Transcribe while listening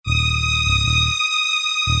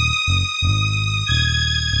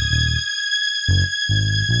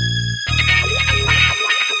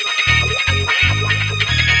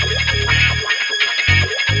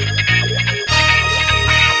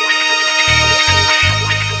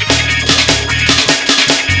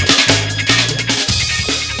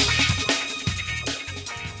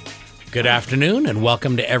Good afternoon and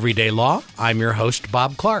welcome to Everyday Law. I'm your host,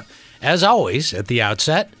 Bob Clark. As always, at the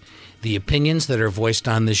outset, the opinions that are voiced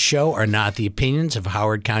on this show are not the opinions of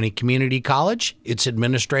Howard County Community College, its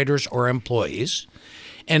administrators, or employees.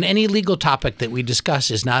 And any legal topic that we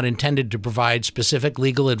discuss is not intended to provide specific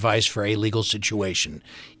legal advice for a legal situation.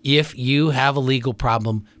 If you have a legal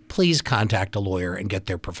problem, please contact a lawyer and get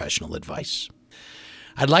their professional advice.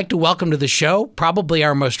 I'd like to welcome to the show probably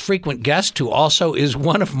our most frequent guest, who also is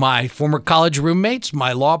one of my former college roommates,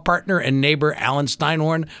 my law partner and neighbor, Allan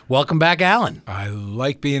Steinhorn. Welcome back, Allan. I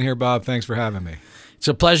like being here, Bob. Thanks for having me. It's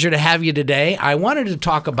a pleasure to have you today. I wanted to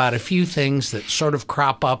talk about a few things that sort of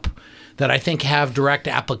crop up that I think have direct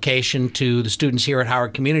application to the students here at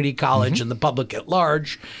Howard Community College and the public at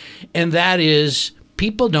large, and that is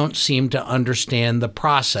people don't seem to understand the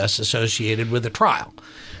process associated with a trial.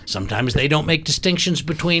 Sometimes they don't make distinctions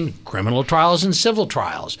between criminal trials and civil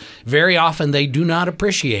trials. Very often they do not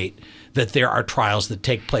appreciate that there are trials that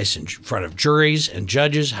take place in front of juries and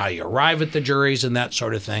judges, how you arrive at the juries and that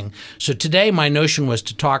sort of thing. So today my notion was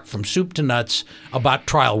to talk from soup to nuts about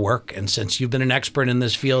trial work. And since you've been an expert in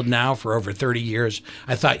this field now for over 30 years,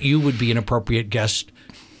 I thought you would be an appropriate guest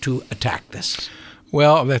to attack this.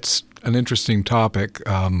 Well, that's an interesting topic.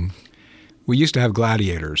 We used to have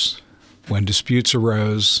gladiators. When disputes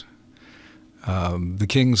arose, the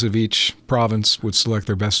kings of each province would select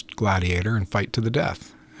their best gladiator and fight to the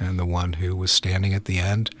death. And the one who was standing at the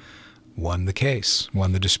end won the case,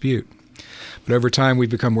 won the dispute. But over time,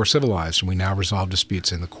 we've become more civilized, and we now resolve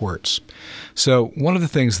disputes in the courts. So one of the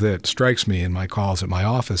things that strikes me in my calls at my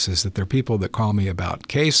office is that there are people that call me about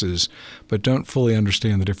cases but don't fully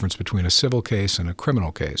understand the difference between a civil case and a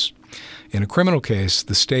criminal case. In a criminal case,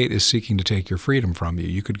 the state is seeking to take your freedom from you.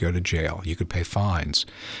 You could go to jail. You could pay fines.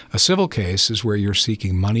 A civil case is where you're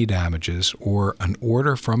seeking money damages or an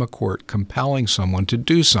order from a court compelling someone to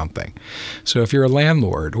do something. So if you're a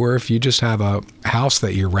landlord, or if you just have a house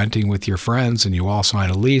that you're renting with your friends and you all sign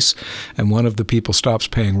a lease and one of the people stops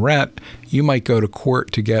paying rent, you might go to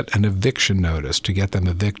court to get an eviction notice, to get them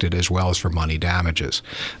evicted, as well as for money damages.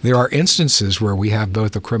 There are instances where we have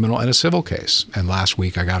both a criminal and a civil case. And last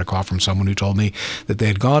week I got a call from someone who told me that they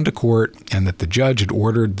had gone to court and that the judge had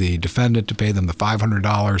ordered the defendant to pay them the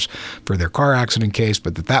 $500 for their car accident case,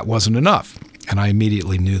 but that wasn't enough. And I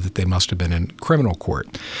immediately knew that they must have been in criminal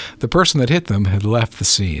court. The person that hit them had left the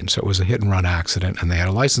scene, so it was a hit-and-run accident, and they had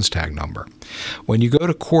a license tag number. When you go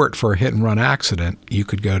to court for a hit-and-run accident, you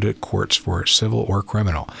could go to courts for civil or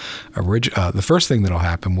criminal. The first thing that will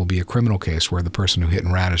happen will be a criminal case where the person who hit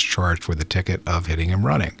and ran is charged with a ticket of hitting and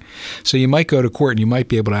running. So you might go to court and you might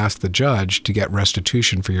be able to ask the judge to get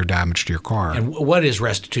restitution for your damage to your car. And what is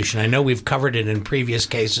restitution? I know we've covered it in previous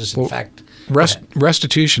cases. In fact,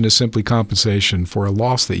 restitution is simply compensation for a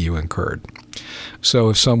loss that you incurred. So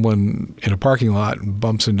if someone in a parking lot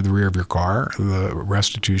bumps into the rear of your car, the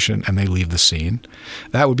restitution, and they leave the scene,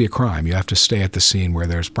 that would be a crime. You have to stay at the scene where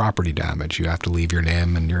there's property damage. You have to leave your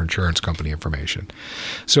name and your insurance company information.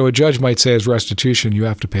 So a judge might say as restitution, you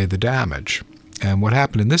have to pay the damage. And what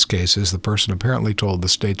happened in this case is the person apparently told the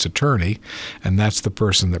state's attorney, and that's the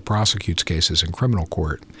person that prosecutes cases in criminal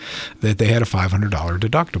court, that they had a $500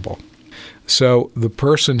 deductible. So the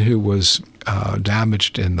person who was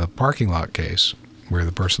damaged in the parking lot case, where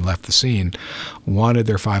the person left the scene, wanted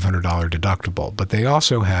their $500 deductible. But they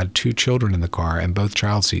also had two children in the car, and both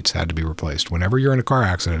child seats had to be replaced. Whenever you're in a car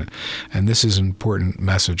accident, and this is an important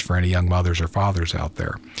message for any young mothers or fathers out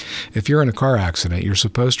there, if you're in a car accident, you're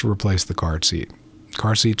supposed to replace the car seat.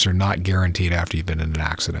 Car seats are not guaranteed after you've been in an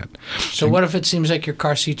accident. So what if it seems like your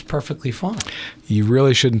car seat's perfectly fine? You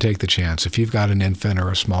really shouldn't take the chance. If you've got an infant or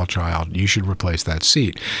a small child, you should replace that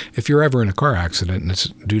seat. If you're ever in a car accident and it's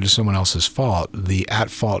due to someone else's fault, the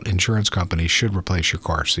at-fault insurance company should replace your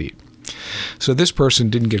car seat. So this person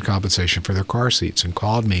didn't get compensation for their car seats and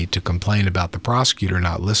called me to complain about the prosecutor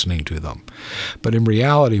not listening to them. But in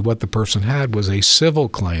reality, what the person had was a civil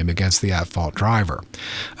claim against the at-fault driver.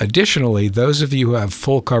 Additionally, those of you who have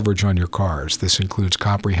full coverage on your cars, this includes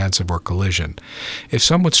comprehensive or collision, if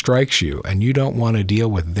someone strikes you and you don't want to deal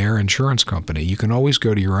with their insurance company, you can always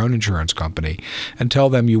go to your own insurance company and tell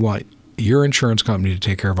them you want your insurance company to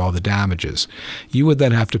take care of all the damages. You would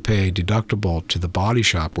then have to pay a deductible to the body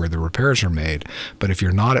shop where the repairs are made, but if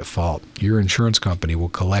you're not at fault, your insurance company will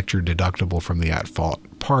collect your deductible from the at-fault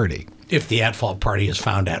party. If the at-fault party is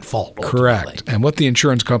found at fault. Ultimately. Correct. And what the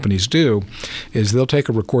insurance companies do is they'll take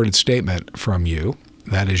a recorded statement from you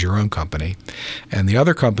that is your own company, and the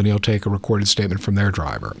other company will take a recorded statement from their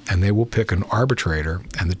driver, and they will pick an arbitrator,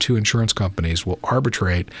 and the two insurance companies will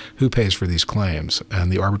arbitrate who pays for these claims.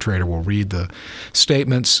 And the arbitrator will read the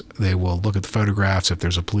statements, they will look at the photographs. If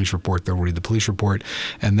there's a police report, they'll read the police report,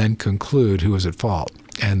 and then conclude who is at fault.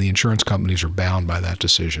 And the insurance companies are bound by that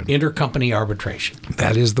decision. Intercompany arbitration.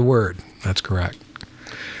 That is the word. That's correct.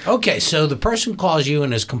 Okay, so the person calls you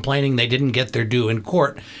and is complaining they didn't get their due in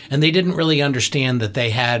court, and they didn't really understand that they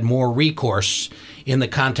had more recourse in the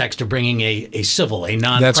context of bringing a civil, a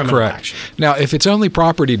non-criminal That's correct. action. Now, if it's only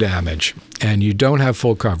property damage and you don't have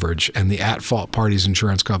full coverage and the at-fault party's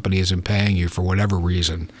insurance company isn't paying you for whatever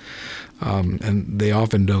reason, and they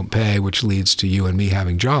often don't pay, which leads to you and me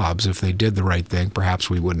having jobs. If they did the right thing, perhaps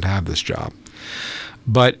we wouldn't have this job.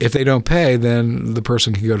 But if they don't pay, then the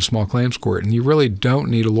person can go to small claims court. And you really don't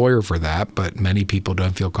need a lawyer for that, but many people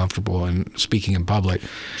don't feel comfortable in speaking in public.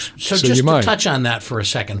 So just to touch on that for a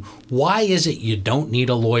second, why is it you don't need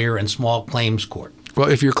a lawyer in small claims court? Well,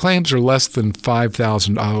 if your claims are less than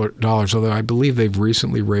 $5,000, although I believe they've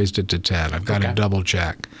recently raised it to $10,000. I've got to double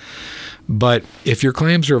check. But if your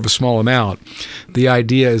claims are of a small amount, the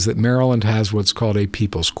idea is that Maryland has what's called a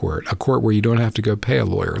people's court, a court where you don't have to go pay a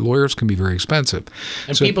lawyer. Lawyers can be very expensive.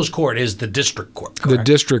 And people's court is the district court, correct? The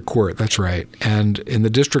district court, that's right. And in the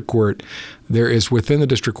district court, there is within the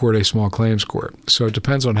district court a small claims court. So it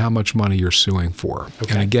depends on how much money you're suing for.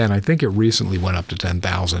 Okay. And again, I think it recently went up to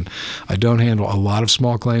 $10,000. I don't handle a lot of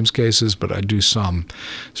small claims cases, but I do some.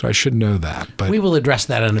 So I should know that. But we will address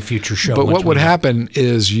that on a future show. But what would happen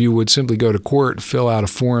is you would simply go to court, fill out a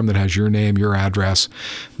form that has your name, your address,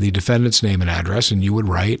 the defendant's name and address, and you would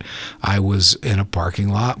write, I was in a parking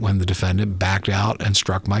lot when the defendant backed out and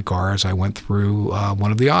struck my car as I went through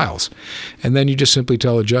one of the aisles. And then you just simply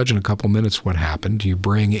tell the judge in a couple minutes what happened. You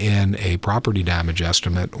bring in a property damage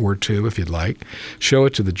estimate or two, if you'd like, show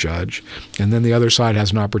it to the judge, and then the other side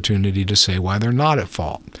has an opportunity to say why they're not at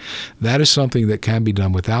fault. That is something that can be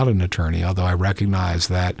done without an attorney, although I recognize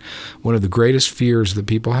that one of the greatest fears that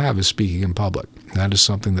people have is speaking in public. That is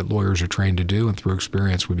something that lawyers are trained to do, and through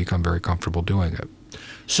experience we become very comfortable doing it.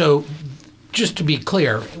 So just to be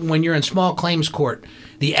clear, when you're in small claims court,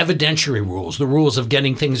 the evidentiary rules, the rules of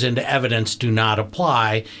getting things into evidence, do not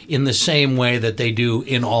apply in the same way that they do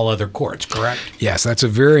in all other courts, correct? Yes, that's a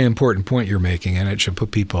very important point you're making, and it should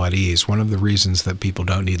put people at ease. One of the reasons that people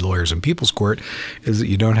don't need lawyers in people's court is that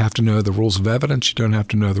you don't have to know the rules of evidence, you don't have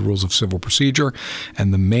to know the rules of civil procedure,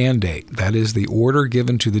 and the mandate, that is the order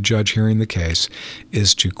given to the judge hearing the case,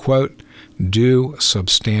 is to, quote, do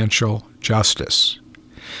substantial justice.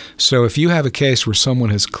 So if you have a case where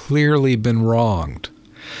someone has clearly been wronged,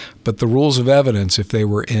 but the rules of evidence, if they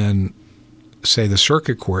were in, say, the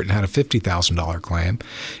circuit court and had a $50,000 claim,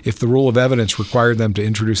 if the rule of evidence required them to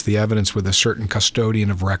introduce the evidence with a certain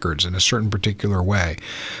custodian of records in a certain particular way,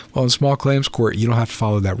 well, in small claims court, you don't have to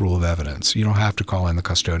follow that rule of evidence. You don't have to call in the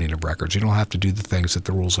custodian of records. You don't have to do the things that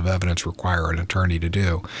the rules of evidence require an attorney to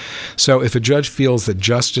do. So if a judge feels that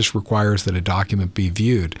justice requires that a document be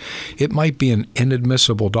viewed, it might be an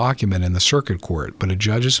inadmissible document in the circuit court, but a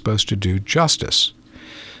judge is supposed to do justice.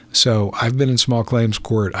 So I've been in small claims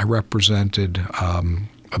court. I represented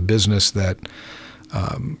a business that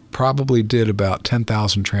probably did about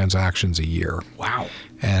 10,000 transactions a year. Wow.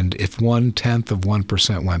 And if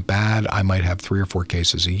 0.1% went bad, I might have 3 or 4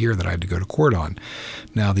 cases a year that I had to go to court on.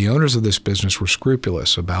 Now, the owners of this business were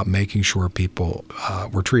scrupulous about making sure people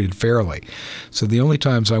were treated fairly. So the only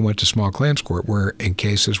times I went to small claims court were in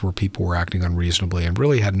cases where people were acting unreasonably and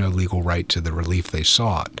really had no legal right to the relief they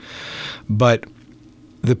sought. But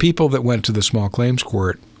the people that went to the small claims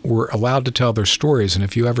court were allowed to tell their stories. And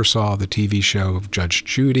if you ever saw the TV show of Judge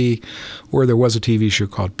Judy, or there was a TV show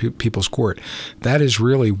called People's Court, that is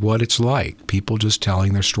really what it's like. People just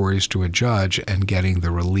telling their stories to a judge and getting the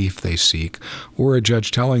relief they seek, or a judge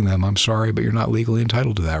telling them, I'm sorry, but you're not legally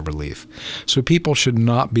entitled to that relief. So people should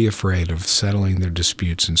not be afraid of settling their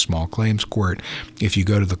disputes in small claims court. If you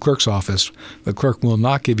go to the clerk's office, the clerk will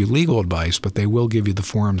not give you legal advice, but they will give you the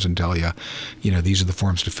forms and tell you, these are the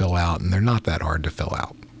forms to fill out, and they're not that hard to fill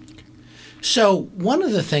out. So one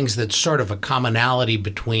of the things that's sort of a commonality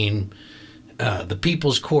between the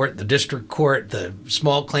people's court, the district court, the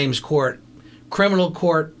small claims court, criminal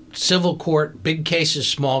court, civil court, big cases,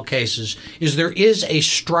 small cases, is there is a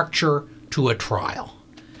structure to a trial,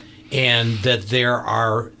 and that there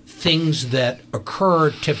are things that occur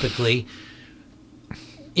typically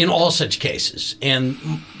in all such cases.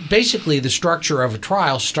 And basically the structure of a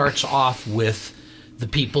trial starts off with the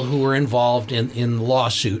people who are involved in the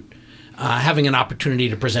lawsuit having an opportunity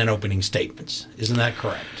to present opening statements. Isn't that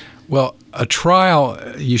correct? Well, a trial,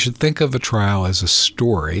 you should think of a trial as a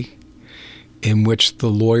story in which the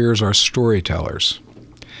lawyers are storytellers.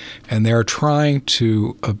 And they're trying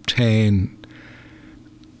to obtain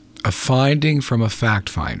a finding from a fact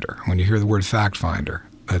finder. When you hear the word fact finder,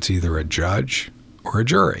 that's either a judge or a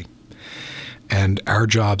jury. And our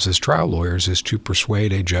jobs as trial lawyers is to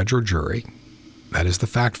persuade a judge or jury, that is the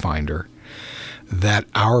fact finder, that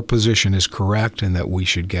our position is correct and that we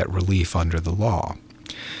should get relief under the law.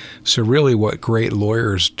 So really what great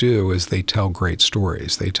lawyers do is they tell great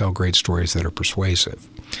stories. They tell great stories that are persuasive.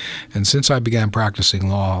 And since I began practicing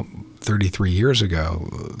law 33 years ago,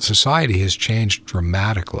 society has changed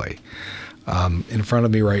dramatically. In front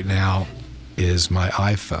of me right now is my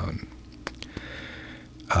iPhone.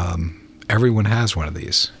 Everyone has one of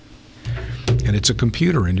these. And it's a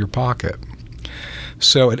computer in your pocket.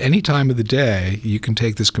 So at any time of the day, you can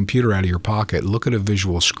take this computer out of your pocket, look at a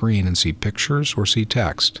visual screen and see pictures or see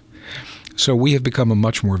text. So we have become a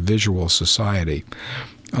much more visual society.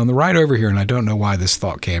 On the ride over here, and I don't know why this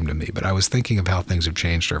thought came to me, but I was thinking of how things have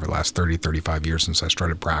changed over the last 30, 35 years since I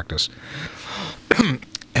started practice.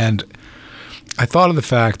 And I thought of the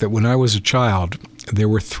fact that when I was a child, there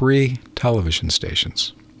were 3 television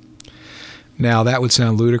stations. Now, that would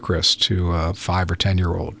sound ludicrous to a 5 or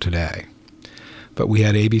 10-year-old today. But we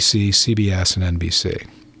had ABC, CBS, and NBC.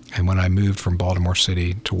 And when I moved from Baltimore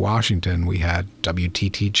City to Washington, we had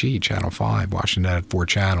WTTG, Channel 5. Washington had 4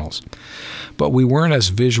 channels. But we weren't as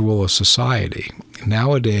visual a society.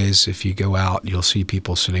 Nowadays, if you go out, you'll see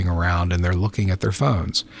people sitting around and they're looking at their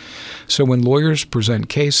phones. So when lawyers present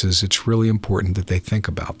cases, it's really important that they think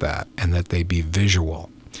about that and that they be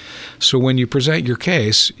visual. So when you present your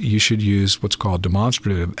case, you should use what's called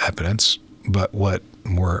demonstrative evidence, but what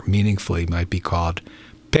more meaningfully might be called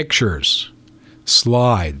pictures,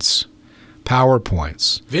 slides,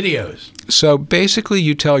 PowerPoints, videos. So basically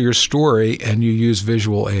you tell your story and you use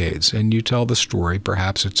visual aids, and you tell the story.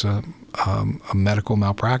 Perhaps it's a medical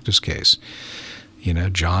malpractice case. You know,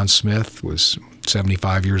 John Smith was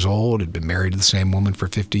 75 years old, had been married to the same woman for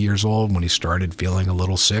 50 years old when he started feeling a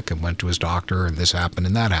little sick and went to his doctor, and this happened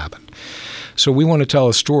and that happened. So we want to tell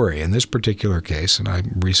a story. In this particular case, and I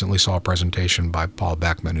recently saw a presentation by Paul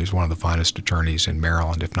Beckman, who's one of the finest attorneys in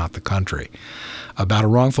Maryland, if not the country, about a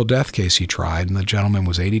wrongful death case he tried, and the gentleman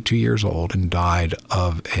was 82 years old and died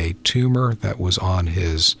of a tumor that was on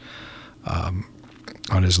his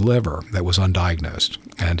liver that was undiagnosed.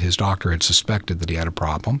 And his doctor had suspected that he had a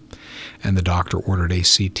problem, and the doctor ordered a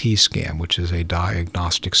CT scan, which is a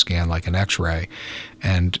diagnostic scan like an X-ray.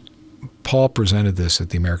 And Paul presented this at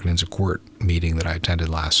the American Inns of Court meeting that I attended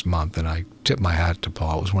last month, and I tipped my hat to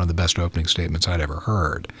Paul. It was one of the best opening statements I'd ever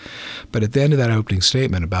heard. But at the end of that opening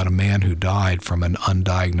statement about a man who died from an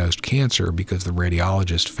undiagnosed cancer because the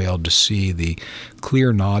radiologist failed to see the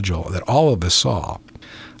clear nodule that all of us saw,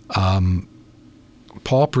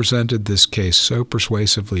 Paul presented this case so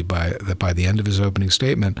persuasively that by the end of his opening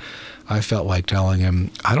statement, I felt like telling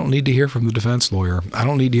him, I don't need to hear from the defense lawyer. I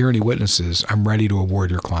don't need to hear any witnesses. I'm ready to award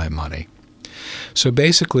your client money. So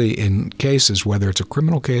basically, in cases, whether it's a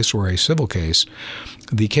criminal case or a civil case,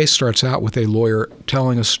 the case starts out with a lawyer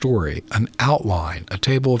telling a story, an outline, a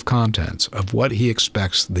table of contents of what he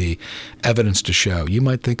expects the evidence to show. You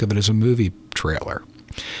might think of it as a movie trailer.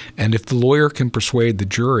 And if the lawyer can persuade the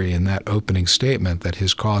jury in that opening statement that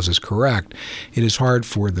his cause is correct, it is hard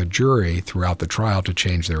for the jury throughout the trial to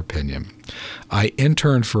change their opinion. I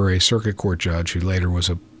interned for a circuit court judge who later was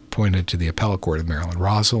appointed to the appellate court of Maryland,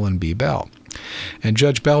 Rosalind B. Bell. And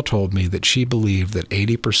Judge Bell told me that she believed that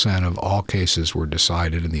 80% of all cases were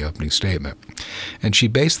decided in the opening statement. And she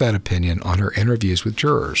based that opinion on her interviews with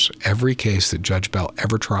jurors. Every case that Judge Bell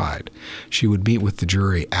ever tried, she would meet with the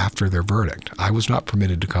jury after their verdict. I was not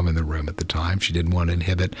permitted to come in the room at the time. She didn't want to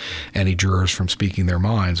inhibit any jurors from speaking their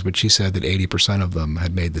minds, but she said that 80% of them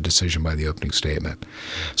had made the decision by the opening statement.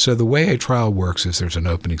 So the way a trial works is there's an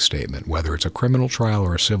opening statement, whether it's a criminal trial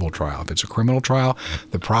or a civil trial. If it's a criminal trial,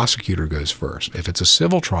 the prosecutor goes first. If it's a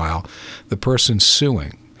civil trial, the person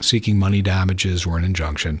suing, seeking money damages or an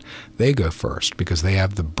injunction, they go first because they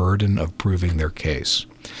have the burden of proving their case.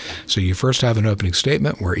 So you first have an opening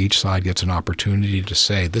statement where each side gets an opportunity to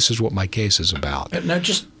say, this is what my case is about. Now,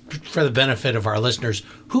 just for the benefit of our listeners,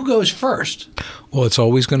 who goes first? Well, it's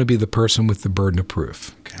always going to be the person with the burden of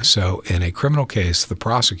proof. Okay. So in a criminal case, the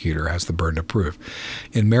prosecutor has the burden of proof.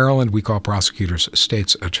 In Maryland, we call prosecutors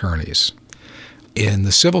state's attorneys. In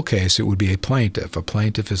the civil case, it would be a plaintiff. A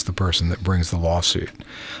plaintiff is the person that brings the lawsuit.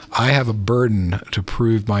 I have a burden to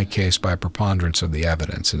prove my case by preponderance of the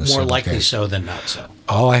evidence in a civil case. More likely so than not so.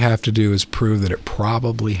 All I have to do is prove that it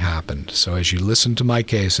probably happened. So as you listen to my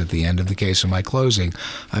case at the end of the case in my closing,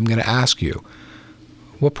 I'm going to ask you,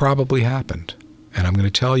 what probably happened? And I'm going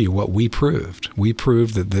to tell you what we proved. We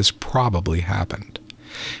proved that this probably happened.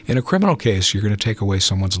 In a criminal case, you're going to take away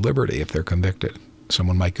someone's liberty if they're convicted.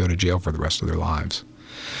 Someone might go to jail for the rest of their lives.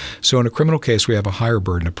 So in a criminal case, we have a higher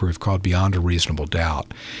burden of proof called beyond a reasonable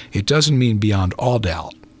doubt. It doesn't mean beyond all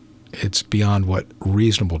doubt. It's beyond what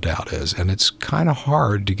reasonable doubt is. And it's kind of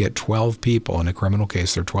hard to get 12 people, in a criminal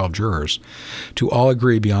case there are 12 jurors, to all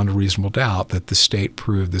agree beyond a reasonable doubt that the state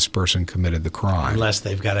proved this person committed the crime. Unless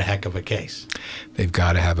they've got a heck of a case. They've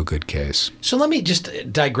got to have a good case. So let me just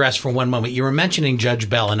digress for one moment. You were mentioning Judge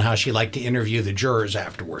Bell and how she liked to interview the jurors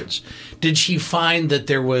afterwards. Did she find that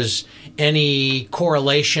there was any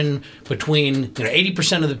correlation between,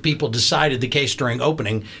 80% of the people decided the case during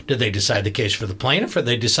opening? Did they decide the case for the plaintiff, or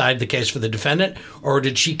they decide the case for the defendant, or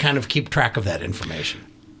did she kind of keep track of that information?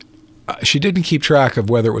 She didn't keep track of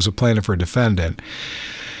whether it was a plaintiff or a defendant.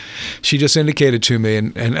 She just indicated to me,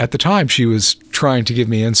 and at the time she was trying to give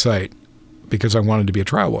me insight because I wanted to be a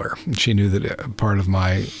trial lawyer. She knew that part of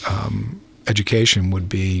my education would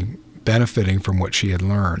be benefiting from what she had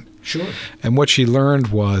learned. Sure. And what she learned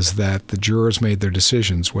was that the jurors made their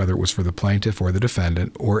decisions, whether it was for the plaintiff or the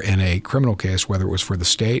defendant, or in a criminal case, whether it was for the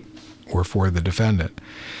state or for the defendant,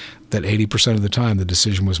 that 80% of the time the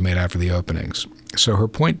decision was made after the openings. So her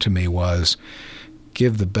point to me was,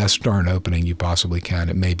 give the best darn opening you possibly can.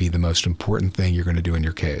 It may be the most important thing you're going to do in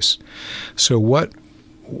your case. So what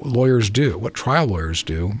lawyers do, what trial lawyers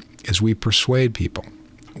do, is we persuade people.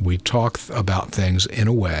 We talk about things in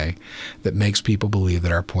a way that makes people believe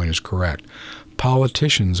that our point is correct.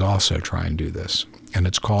 Politicians also try and do this, and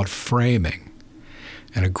it's called framing.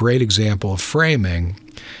 And a great example of framing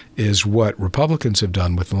is what Republicans have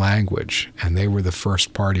done with language, and they were the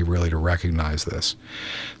first party really to recognize this.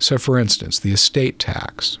 So, for instance, the estate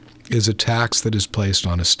tax is a tax that is placed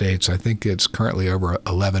on estates. I think it's currently over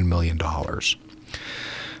 $11 million.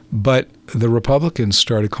 But the Republicans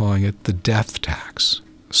started calling it the death tax.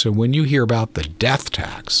 So when you hear about the death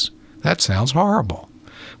tax, that sounds horrible.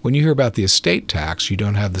 When you hear about the estate tax, you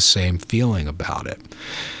don't have the same feeling about it.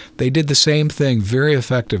 They did the same thing very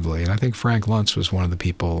effectively, and I think Frank Luntz was one of the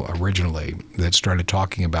people originally that started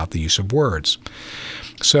talking about the use of words.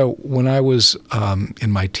 So when I was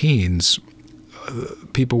in my teens,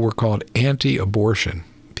 people were called anti-abortion,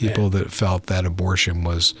 people that felt that abortion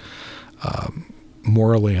was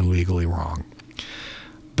morally and legally wrong.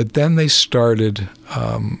 But then they started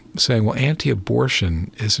saying, well,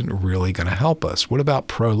 anti-abortion isn't really going to help us. What about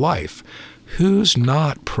pro-life? Who's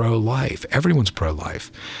not pro-life? Everyone's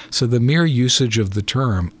pro-life. So the mere usage of the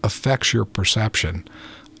term affects your perception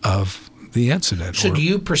of the incident. So do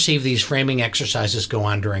you perceive these framing exercises go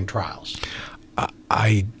on during trials?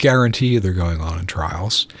 I guarantee you they're going on in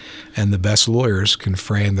trials, and the best lawyers can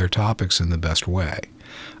frame their topics in the best way.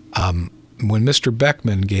 When Mr.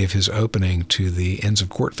 Beckman gave his opening to the Inns of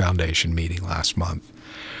Court Foundation meeting last month,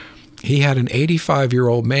 he had an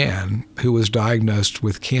 85-year-old man who was diagnosed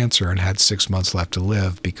with cancer and had 6 months left to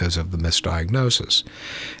live because of the misdiagnosis.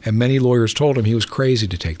 And many lawyers told him he was crazy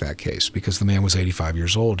to take that case because the man was 85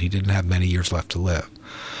 years old. He didn't have many years left to live.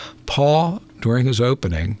 Paul, during his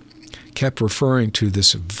opening, kept referring to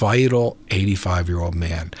this vital 85-year-old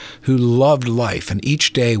man who loved life and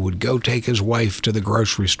each day would go take his wife to the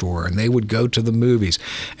grocery store and they would go to the movies.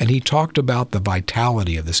 And he talked about the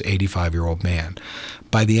vitality of this 85-year-old man.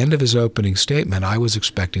 By the end of his opening statement, I was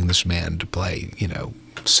expecting this man to play,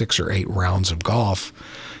 6 or 8 rounds of golf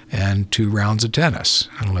and 2 rounds of tennis.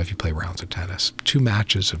 I don't know if you play rounds of tennis, 2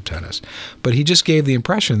 matches of tennis. But he just gave the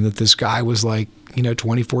impression that this guy was like,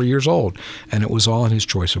 24 years old, and it was all in his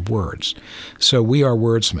choice of words. So we are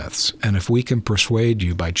wordsmiths, and if we can persuade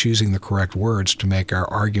you by choosing the correct words to make our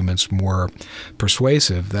arguments more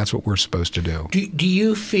persuasive, that's what we're supposed to do. Do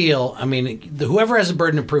you feel, whoever has the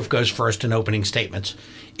burden of proof goes first in opening statements.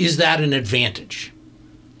 Is that an advantage?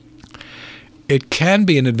 It can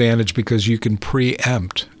be an advantage because you can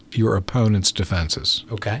preempt your opponent's defenses.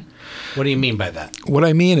 Okay. What do you mean by that? What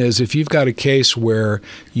I mean is if you've got a case where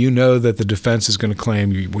you know that the defense is going to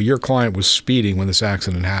claim, your client was speeding when this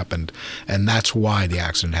accident happened, and that's why the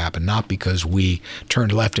accident happened, not because we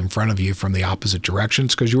turned left in front of you from the opposite direction,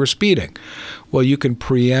 it's because you were speeding. Well, you can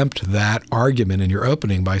preempt that argument in your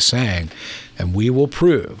opening by saying, and we will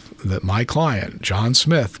prove that my client, John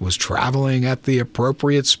Smith, was traveling at the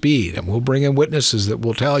appropriate speed, and we'll bring in witnesses that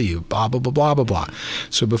will tell you blah, blah, blah, blah, blah, blah.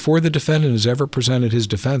 So before the defendant has ever presented his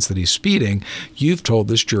defense that he's speeding, you've told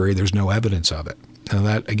this jury there's no evidence of it. Now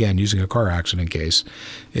that, again, using a car accident case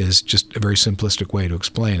is just a very simplistic way to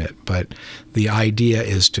explain it. But the idea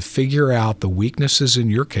is to figure out the weaknesses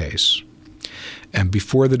in your case, and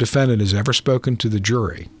before the defendant has ever spoken to the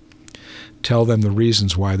jury, tell them the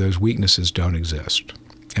reasons why those weaknesses don't exist.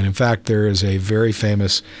 And in fact, there is a very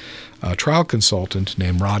famous trial consultant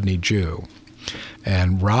named Rodney Jew.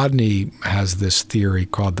 And Rodney has this theory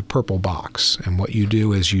called the purple box. And what you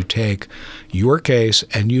do is you take your case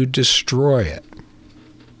and you destroy it.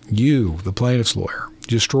 You, the plaintiff's lawyer,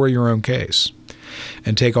 destroy your own case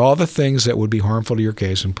and take all the things that would be harmful to your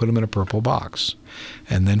case and put them in a purple box,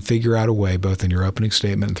 and then figure out a way, both in your opening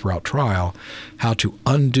statement and throughout trial, how to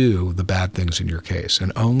undo the bad things in your case.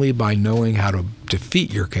 And only by knowing how to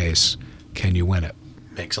defeat your case can you win it.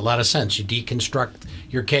 Makes a lot of sense. You deconstruct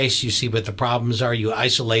your case, you see what the problems are, you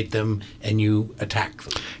isolate them, and you attack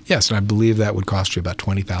them. Yes, and I believe that would cost you about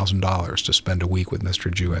 $20,000 to spend a week with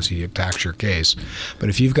Mr. Jew as he attacks your case. But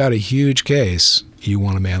if you've got a huge case, you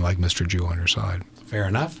want a man like Mr. Jew on your side. Fair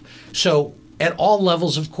enough. So at all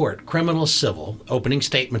levels of court, criminal, civil, opening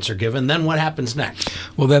statements are given. Then what happens next?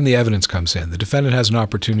 Well, then the evidence comes in. The defendant has an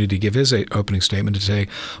opportunity to give his opening statement to say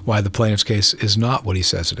why the plaintiff's case is not what he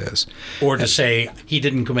says it is. Or to say he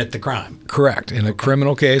didn't commit the crime. Correct. In a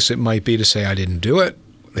criminal case, it might be to say, I didn't do it.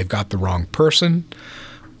 They've got the wrong person.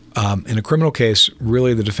 In a criminal case,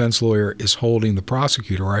 really the defense lawyer is holding the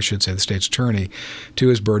prosecutor, or I should say the state's attorney, to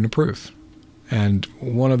his burden of proof. And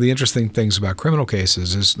one of the interesting things about criminal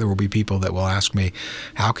cases is there will be people that will ask me,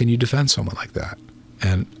 how can you defend someone like that?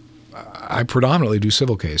 And I predominantly do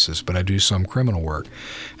civil cases, but I do some criminal work.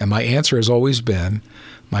 And my answer has always been,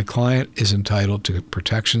 my client is entitled to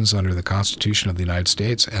protections under the Constitution of the United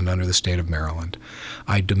States and under the state of Maryland.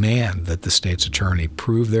 I demand that the state's attorney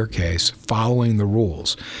prove their case following the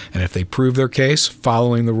rules. And if they prove their case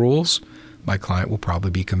following the rules, my client will probably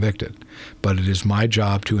be convicted. But it is my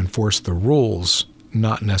job to enforce the rules,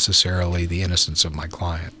 not necessarily the innocence of my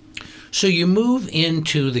client. So you move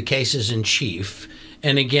into the cases in chief,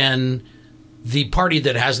 and again, the party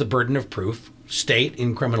that has the burden of proof, state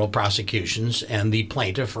in criminal prosecutions, and the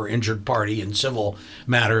plaintiff or injured party in civil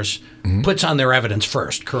matters puts on their evidence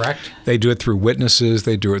first, correct? They do it through witnesses,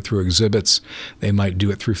 they do it through exhibits, they might do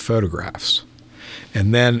it through photographs.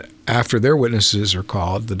 And then after their witnesses are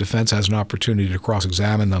called, the defense has an opportunity to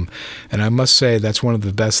cross-examine them. And I must say that's one of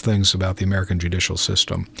the best things about the American judicial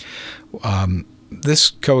system. This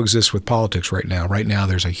coexists with politics right now. Right now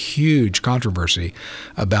there's a huge controversy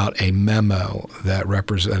about a memo that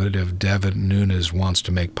Representative Devin Nunes wants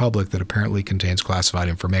to make public that apparently contains classified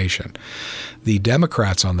information. The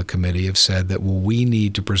Democrats on the committee have said that, well, we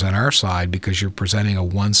need to present our side because you're presenting a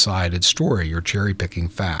one-sided story. You're cherry-picking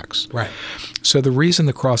facts. Right. So the reason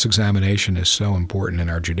the cross-examination is so important in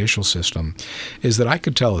our judicial system is that I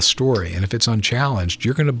could tell a story, and if it's unchallenged,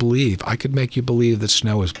 you're going to believe, I could make you believe that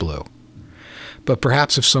snow is blue. But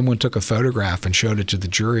perhaps if someone took a photograph and showed it to the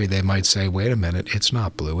jury, they might say, wait a minute, it's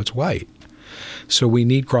not blue, it's white. So we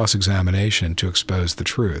need cross-examination to expose the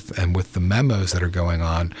truth. And with the memos that are going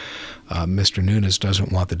on, Mr. Nunes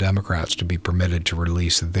doesn't want the Democrats to be permitted to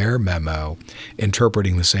release their memo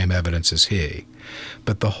interpreting the same evidence as he.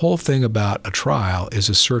 But the whole thing about a trial is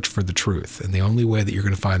a search for the truth. And the only way that you're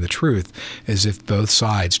going to find the truth is if both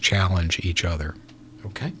sides challenge each other.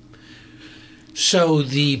 Okay. So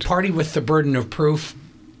the party with the burden of proof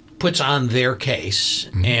puts on their case,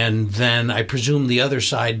 and then I presume the other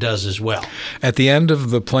side does as well. At the end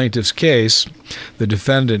of the plaintiff's case, the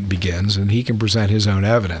defendant begins, and he can present his own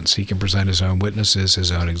evidence. He can present his own witnesses, his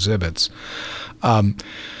own exhibits. The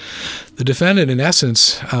defendant, in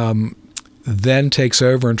essence, then takes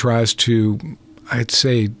over and tries to, I'd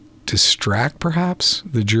say, distract, perhaps,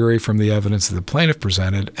 the jury from the evidence that the plaintiff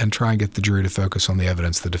presented and try and get the jury to focus on the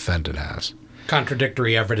evidence the defendant has.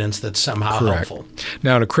 Contradictory evidence that's somehow Correct. helpful.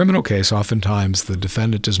 Now, in a criminal case, oftentimes the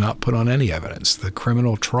defendant does not put on any evidence. The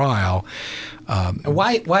criminal trial...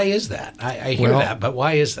 Why is that? I hear that, but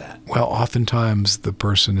why is that? Well, oftentimes the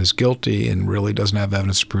person is guilty and really doesn't have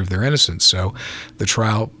evidence to prove their innocence. So the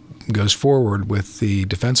trial goes forward with the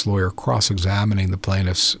defense lawyer cross-examining the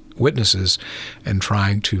plaintiff's witnesses and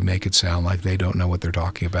trying to make it sound like they don't know what they're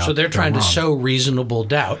talking about. So they're trying to wrong. sow reasonable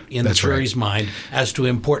doubt in That's the jury's right. mind as to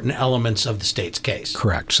important elements of the state's case.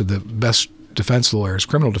 Correct. So the best defense lawyers,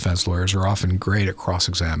 criminal defense lawyers, are often great at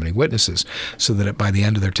cross-examining witnesses so that by the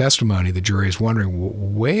end of their testimony, the jury is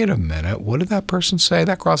wondering, wait a minute, what did that person say?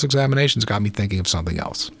 That cross-examination's got me thinking of something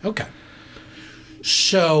else. Okay.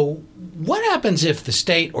 So what happens if the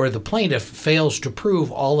state or the plaintiff fails to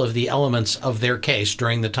prove all of the elements of their case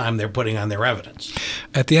during the time they're putting on their evidence?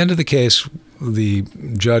 At the end of the case, the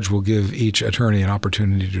judge will give each attorney an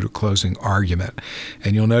opportunity to do a closing argument.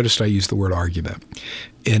 And you'll notice I use the word argument.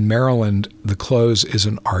 In Maryland, the close is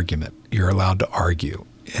an argument. You're allowed to argue.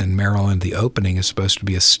 In Maryland, the opening is supposed to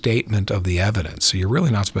be a statement of the evidence. So you're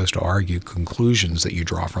really not supposed to argue conclusions that you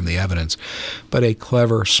draw from the evidence. But a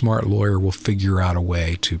clever, smart lawyer will figure out a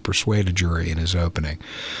way to persuade a jury in his opening.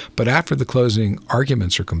 But after the closing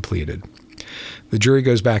arguments are completed, the jury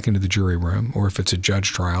goes back into the jury room, or if it's a judge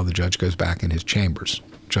trial, the judge goes back in his chambers.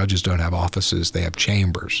 Judges don't have offices, they have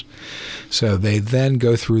chambers. So they then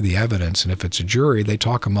go through the evidence, and if it's a jury, they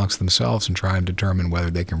talk amongst themselves and try and determine whether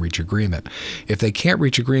they can reach agreement. If they can't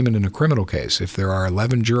reach agreement in a criminal case, if there are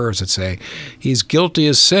 11 jurors that say, he's guilty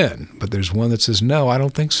as sin, but there's one that says, no, I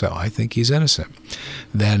don't think so, I think he's innocent,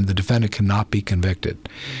 then the defendant cannot be convicted.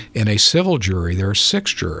 In a civil jury, there are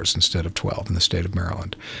 6 jurors instead of 12 in the state of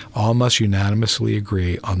Maryland. All must unanimously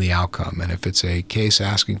agree on the outcome, and if it's a case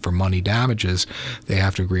asking for money damages, they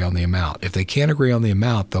have to agree on the amount. If they can't agree on the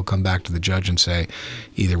amount, they'll come back to the judge and say,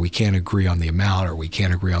 either we can't agree on the amount or we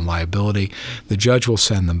can't agree on liability. The judge will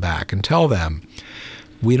send them back and tell them,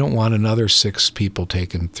 we don't want another 6 people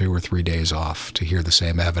taking 2 or 3 days off to hear the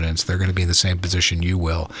same evidence. They're going to be in the same position you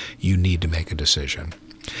will. You need to make a decision.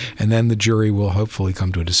 And then the jury will hopefully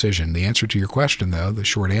come to a decision. The answer to your question, though, the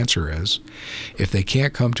short answer is, if they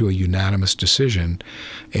can't come to a unanimous decision,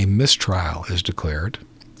 a mistrial is declared,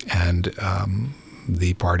 and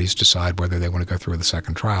the parties decide whether they want to go through the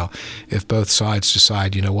second trial. If both sides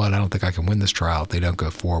decide, you know what, I don't think I can win this trial, they don't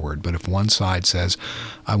go forward. But if one side says,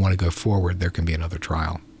 I want to go forward, there can be another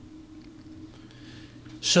trial.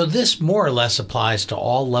 So this more or less applies to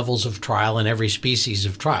all levels of trial and every species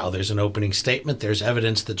of trial. There's an opening statement, there's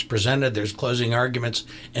evidence that's presented, there's closing arguments,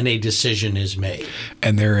 and a decision is made.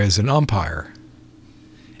 And there is an umpire.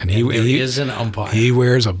 And he is an umpire. He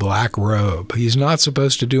wears a black robe. He's not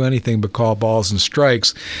supposed to do anything but call balls and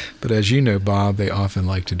strikes, but as you know, Bob, they often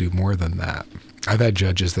like to do more than that. I've had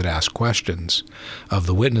judges that ask questions of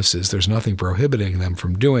the witnesses. There's nothing prohibiting them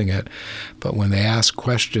from doing it, but when they ask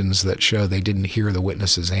questions that show they didn't hear the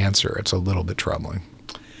witness's answer, it's a little bit troubling.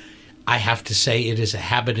 I have to say it is a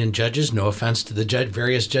habit in judges, no offense to the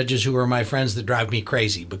various judges who are my friends, that drive me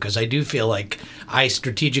crazy, because I do feel like I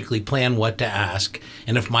strategically plan what to ask,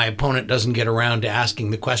 and if my opponent doesn't get around to asking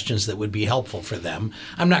the questions that would be helpful for them,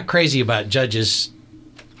 I'm not crazy about judges.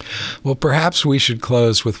 Well, perhaps we should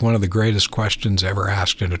close with one of the greatest questions ever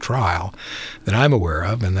asked in a trial that I'm aware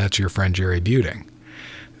of, and that's your friend Jerry Buting,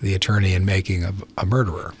 the attorney in making of a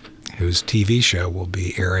murderer, whose TV show will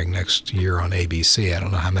be airing next year on ABC. I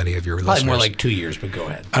don't know how many of your listeners... Probably more like 2 years, but go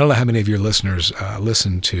ahead. I don't know how many of your listeners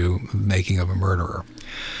listen to Making of a Murderer.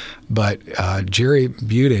 But Jerry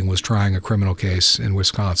Buting was trying a criminal case in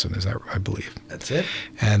Wisconsin, is that I believe. That's it.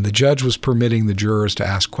 And the judge was permitting the jurors to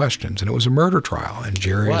ask questions, and it was a murder trial. And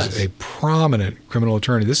Jerry is a prominent criminal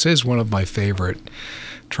attorney. This is one of my favorite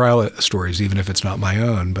trial stories, even if it's not my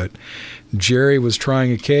own. But Jerry was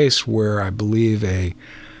trying a case where I believe a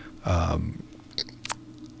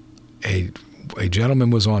gentleman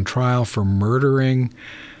was on trial for murdering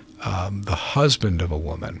the husband of a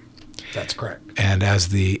woman. That's correct. And as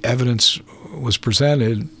the evidence was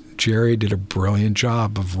presented, Jerry did a brilliant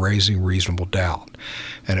job of raising reasonable doubt.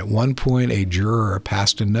 And at one point, a juror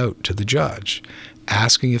passed a note to the judge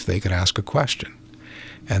asking if they could ask a question.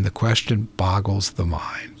 And the question boggles the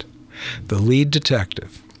mind. The lead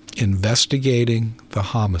detective investigating the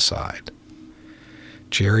homicide,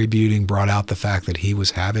 Jerry Buting, brought out the fact that he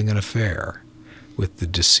was having an affair with the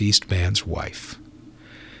deceased man's wife.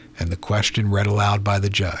 And the question read aloud by the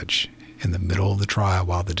judge in the middle of the trial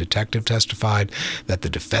while the detective testified that the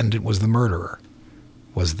defendant was the murderer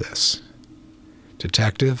was this: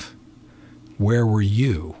 Detective, where were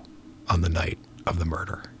you on the night of the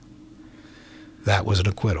murder? That was an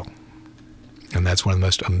acquittal. And that's one of the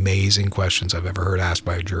most amazing questions I've ever heard asked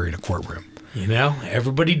by a jury in a courtroom. You know,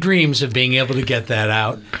 everybody dreams of being able to get that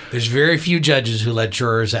out. There's very few judges who let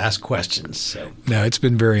jurors ask questions. So, no, it's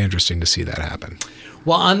been very interesting to see that happen.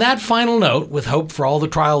 Well, on that final note, with hope for all the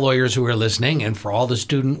trial lawyers who are listening and for all the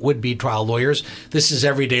student would-be trial lawyers, this is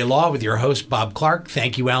Everyday Law with your host, Bob Clark.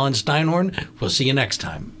 Thank you, Allan Steinhorn. We'll see you next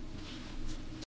time.